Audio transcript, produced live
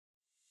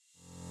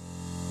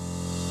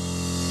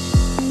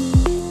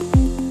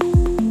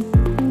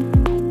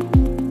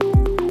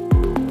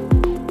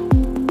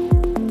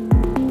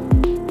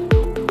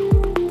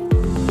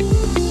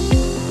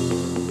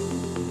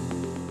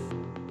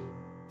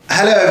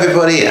Hello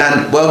everybody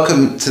and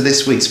welcome to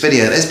this week's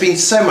video. There's been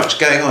so much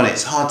going on,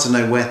 it's hard to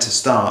know where to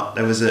start.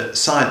 There was a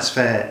science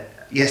fair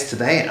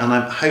yesterday and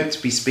I hope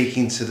to be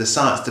speaking to the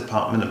science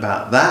department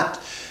about that.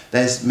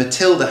 There's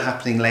Matilda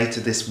happening later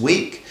this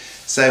week.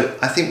 So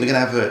I think we're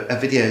going to have a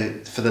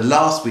video for the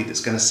last week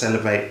that's going to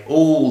celebrate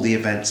all the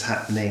events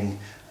happening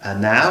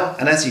now.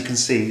 And as you can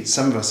see,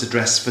 some of us are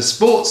dressed for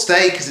Sports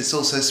Day because it's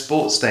also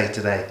Sports Day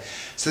today.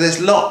 So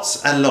there's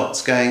lots and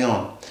lots going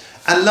on.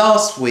 And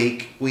last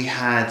week we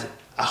had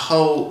a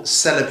whole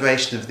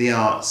celebration of the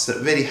arts that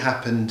really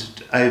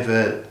happened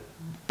over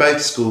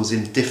both schools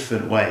in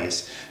different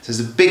ways. So there's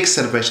a big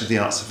celebration of the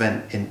arts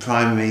event in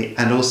primary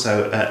and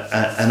also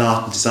an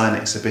art and design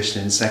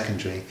exhibition in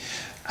secondary.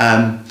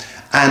 And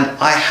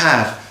I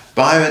have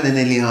Byron and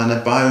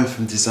Ileana, Byron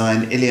from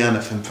design,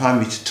 Ileana from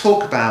primary, to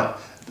talk about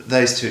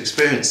those two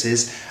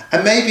experiences.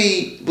 And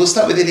maybe we'll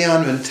start with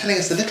Ileana and telling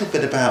us a little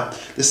bit about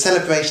the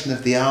celebration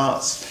of the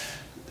arts,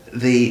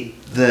 the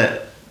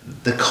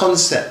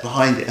concept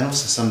behind it, and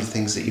also some of the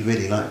things that you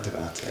really liked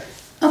about it.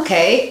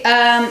 Okay,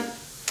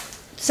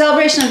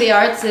 Celebration of the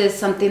Arts is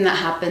something that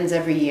happens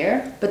every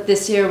year, but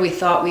this year we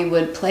thought we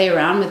would play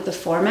around with the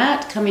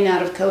format coming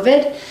out of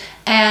COVID,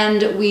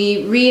 and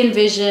we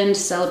re-envisioned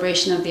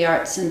Celebration of the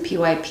Arts in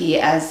PYP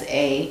as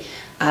a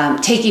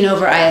taking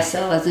over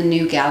ISL as a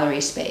new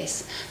gallery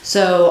space.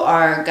 So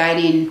our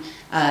guiding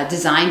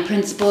design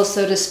principle,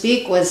 so to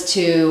speak, was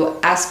to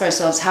ask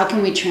ourselves, how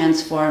can we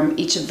transform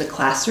each of the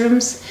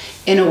classrooms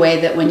in a way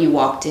that when you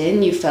walked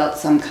in, you felt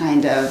some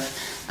kind of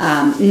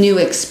new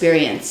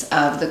experience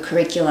of the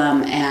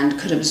curriculum and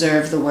could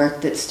observe the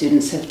work that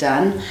students have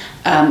done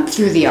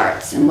through the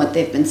arts and what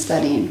they've been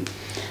studying.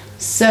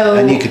 So,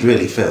 and you could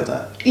really feel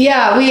that.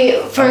 Yeah,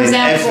 for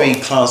example, every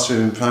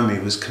classroom in primary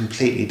was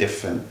completely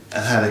different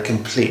and had a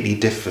completely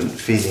different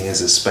feeling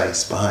as a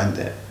space behind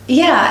it.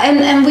 Yeah,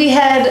 and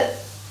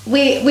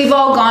we've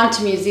all gone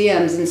to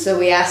museums, and so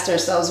we asked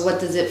ourselves, what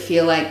does it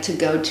feel like to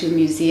go to a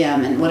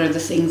museum, and what are the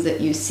things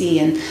that you see?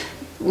 And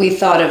we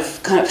thought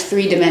of kind of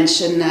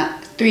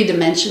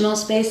three-dimensional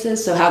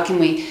spaces. So how can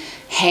we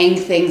hang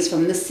things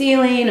from the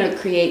ceiling or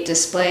create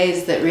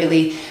displays that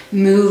really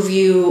move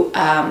you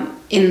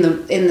in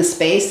the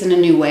space in a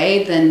new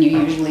way than you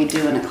usually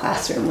do in a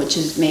classroom, which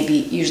is maybe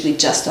usually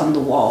just on the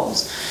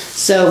walls.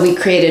 So we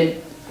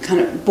created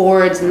kind of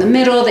boards in the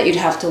middle that you'd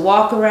have to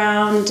walk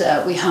around.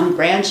 We hung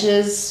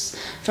branches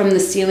from the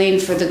ceiling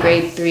for the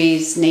grade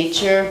 3's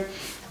nature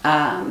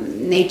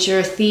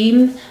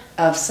theme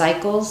of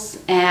cycles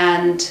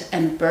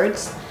and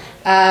birds.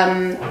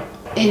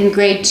 In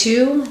grade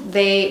 2,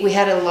 they've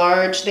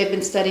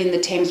been studying the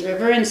Thames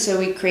River, and so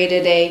we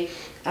created a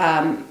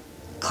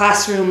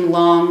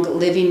classroom-long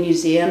living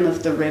museum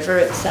of the river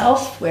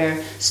itself,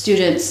 where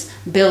students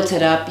built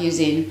it up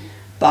using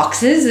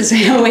boxes, as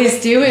we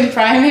always do in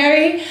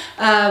primary,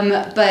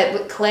 but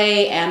with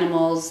clay,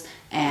 animals,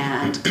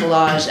 and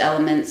collage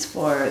elements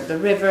for the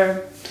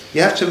river.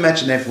 You have to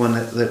imagine everyone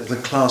at the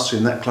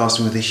classroom, that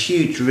classroom with a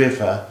huge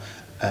river,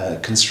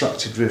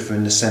 constructed river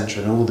in the centre,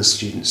 and all the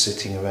students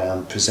sitting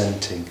around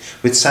presenting,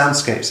 with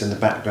soundscapes in the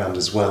background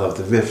as well of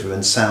the river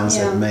and sounds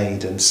they'd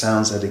made and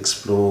sounds they'd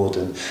explored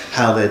and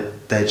how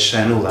they'd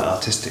shown all that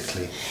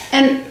artistically.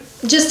 And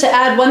just to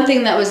add, one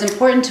thing that was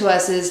important to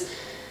us is,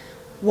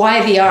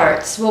 why the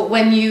arts? Well,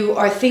 when you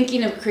are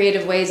thinking of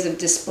creative ways of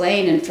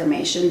displaying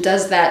information,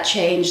 does that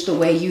change the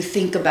way you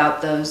think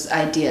about those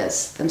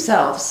ideas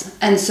themselves?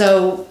 And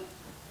so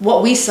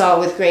what we saw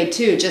with grade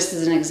 2, just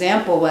as an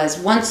example, was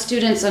once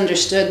students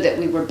understood that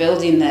we were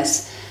building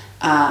this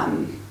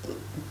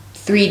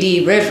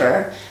 3D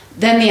river,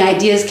 then the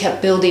ideas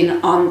kept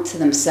building onto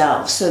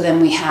themselves. So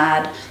then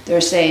they were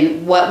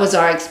saying, what was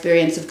our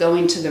experience of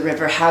going to the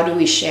river? How do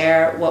we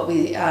share what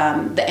the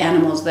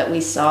animals that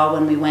we saw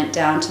when we went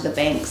down to the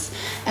banks?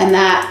 And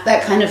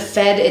that kind of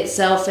fed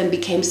itself and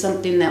became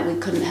something that we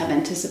couldn't have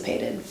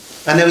anticipated.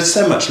 And there was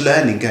so much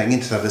learning going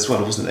into that as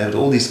well, wasn't there?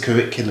 All these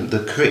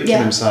the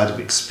curriculum side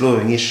of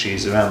exploring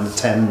issues around the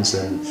Thames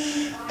and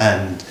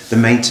the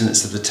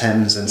maintenance of the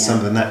Thames and some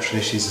of the natural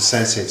issues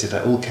associated,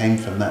 that all came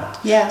from that.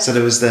 Yeah. So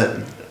there was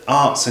the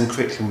arts and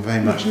curriculum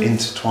very much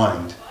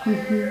intertwined.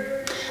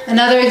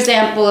 Another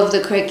example of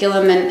the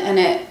curriculum and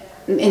it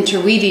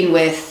interweaving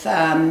with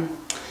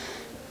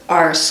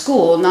our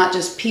school, not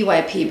just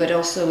PYP but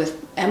also with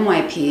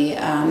MYP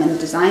and the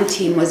design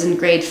team, was in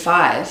grade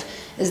 5.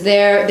 Is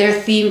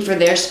their theme for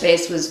their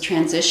space was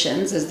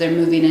transitions as they're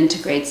moving into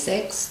grade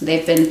 6.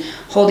 They've been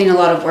holding a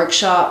lot of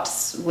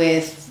workshops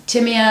with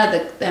Timia,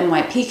 the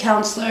MYP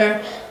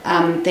counselor.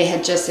 They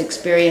had just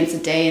experienced a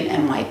day in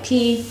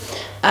MYP.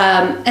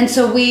 And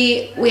so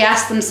we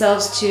asked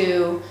themselves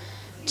to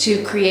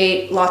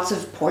create lots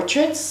of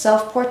portraits,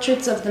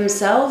 self-portraits of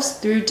themselves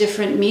through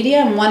different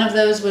media. And one of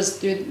those was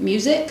through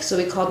music, so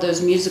we called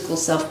those musical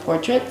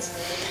self-portraits.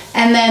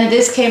 And then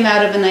this came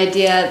out of an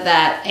idea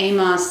that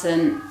Amos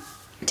and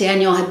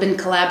Daniel had been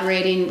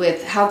collaborating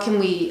with, how can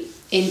we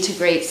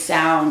integrate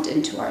sound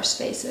into our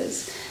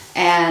spaces?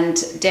 And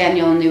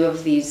Daniel knew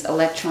of these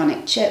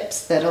electronic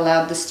chips that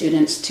allowed the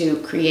students to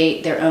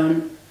create their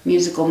own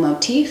musical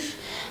motif.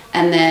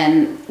 and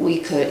then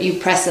you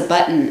press a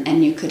button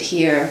and you could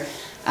hear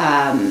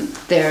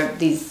there are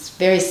these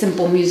very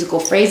simple musical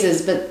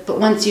phrases, but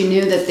once you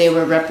knew that they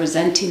were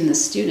representing the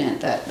student,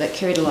 that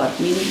carried a lot of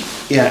meaning.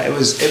 Yeah, it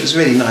was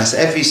really nice.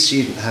 Every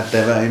student had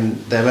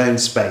their own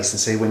space, and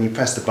so when you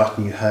pressed the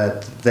button, you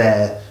heard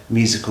their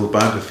musical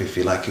biography, if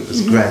you like. It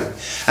was great.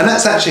 And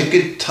that's actually a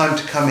good time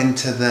to come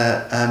into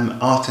the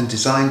art and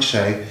design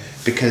show,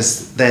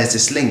 because there's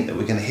this link that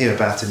we're going to hear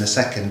about in a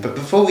second. But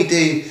before we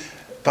do,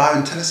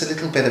 Byron, tell us a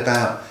little bit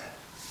about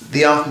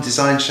the art and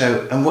design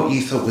show and what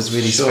you thought was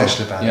really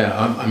special about it.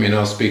 Yeah, I mean,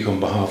 I'll speak on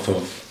behalf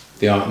of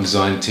the art and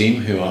design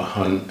team who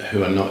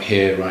are not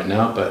here right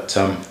now, but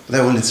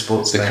they're all in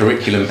Sports Day. The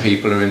curriculum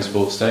people are in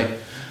Sports Day.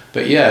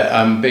 But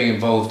yeah, being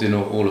involved in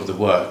all of the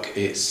work,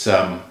 it's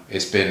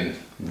been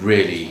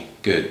really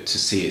good to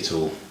see it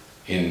all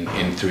in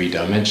 3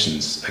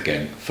 dimensions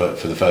again for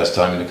the first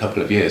time in a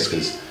couple of years,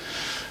 because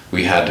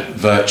we had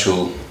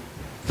virtual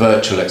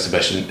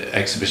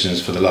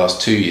exhibitions for the last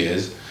 2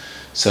 years.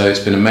 So it's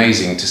been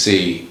amazing to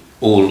see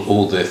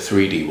all the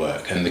 3D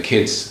work, and the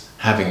kids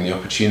having the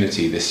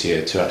opportunity this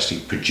year to actually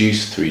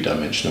produce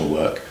 3-dimensional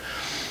work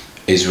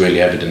is really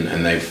evident,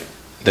 and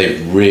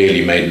they've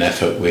really made an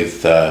effort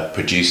with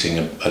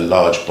producing a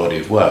large body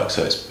of work.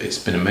 So it's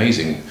been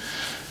amazing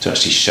to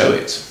actually show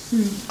it.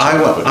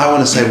 I want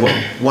to say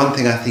one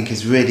thing I think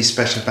is really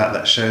special about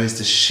that show is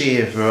the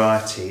sheer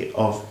variety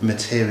of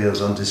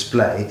materials on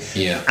display.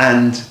 Yeah.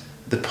 And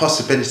the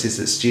possibilities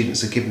that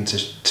students are given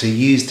to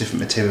use different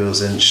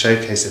materials and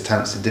showcase their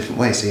talents in different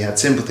ways. So you had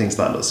simple things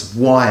like lots of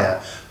wire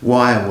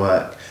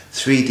work,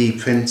 3D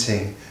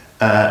printing,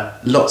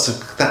 lots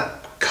of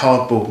that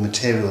cardboard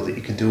material that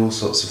you can do all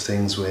sorts of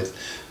things with.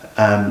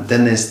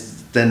 Then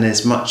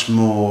there's much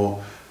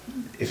more,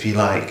 if you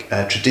like,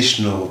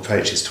 traditional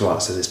approaches to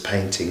art, so there's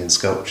painting and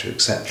sculpture,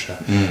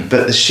 etc.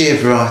 But the sheer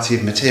variety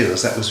of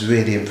materials, that was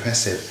really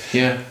impressive.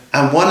 Yeah.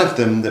 And one of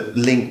them that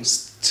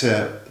links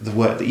to the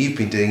work that you've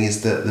been doing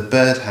is the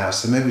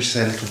birdhouse. So maybe we should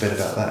say a little bit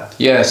about that.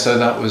 Yeah, so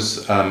that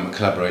was a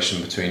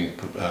collaboration between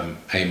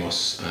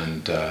Amos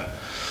and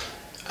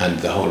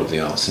the whole of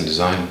the arts and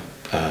design,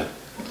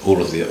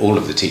 all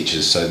of the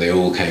teachers. So they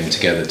all came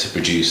together to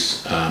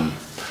produce a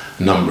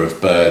number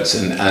of birds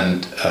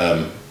and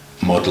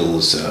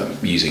models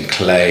using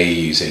clay,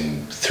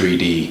 using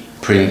 3D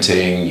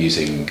printing,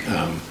 using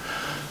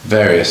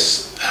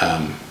various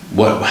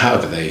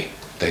however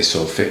they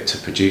saw fit to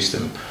produce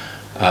them.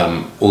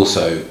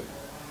 Also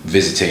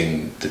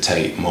visiting the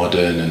Tate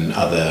Modern and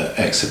other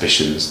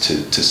exhibitions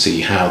to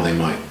see how they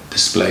might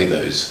display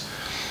those,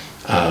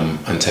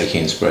 and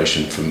taking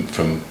inspiration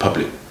from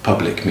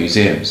public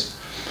museums.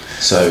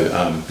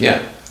 So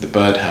yeah, the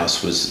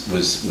birdhouse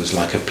was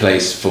like a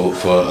place for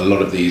a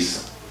lot of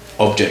these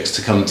objects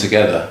to come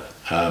together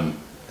on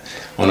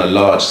a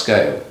large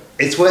scale.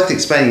 It's worth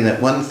explaining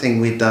that one thing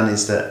we've done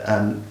is that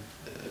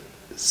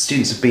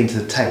students have been to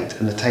the Tate,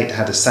 and the Tate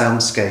had a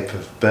soundscape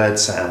of bird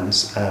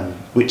sounds,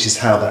 which is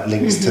how that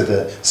links to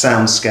the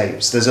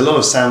soundscapes. There's a lot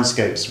of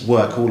soundscapes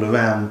work all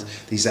around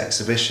these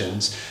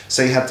exhibitions.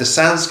 So you have the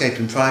soundscape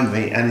in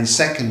primary, and in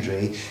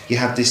secondary you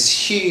have this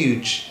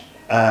huge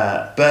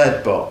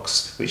bird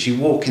box which you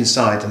walk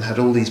inside and had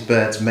all these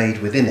birds made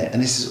within it,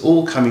 and this is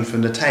all coming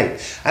from the Tate.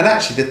 And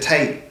actually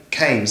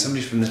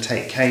somebody from the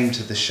Tate came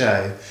to the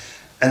show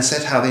and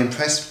said how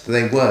impressed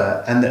they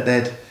were, and that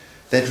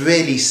they'd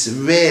really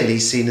rarely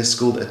seen a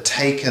school that had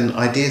taken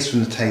ideas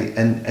from the Tate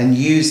and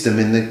used them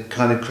in the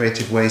kind of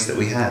creative ways that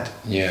we had.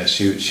 Yeah,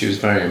 she was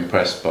very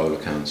impressed by all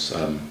accounts.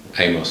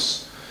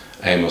 Amos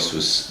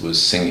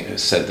was singing,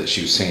 said that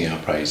she was singing our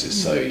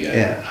praises. So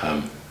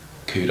yeah.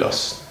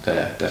 Kudos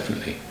there,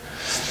 definitely.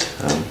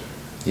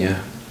 Yeah.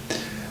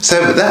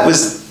 So that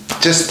was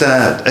just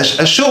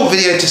a short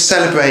video to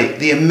celebrate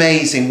the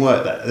amazing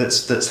work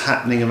that's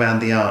happening around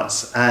the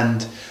arts,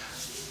 and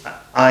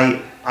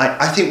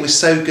I think we're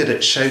so good at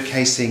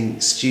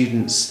showcasing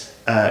students'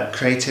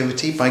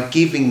 creativity by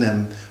giving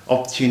them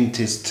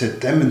opportunities to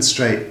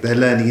demonstrate their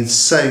learning in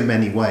so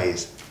many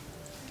ways.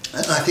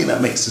 And I think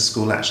that makes the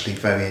school actually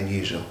very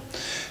unusual.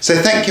 So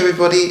thank you,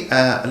 everybody.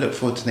 I look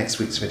forward to next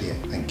week's video.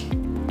 Thank you.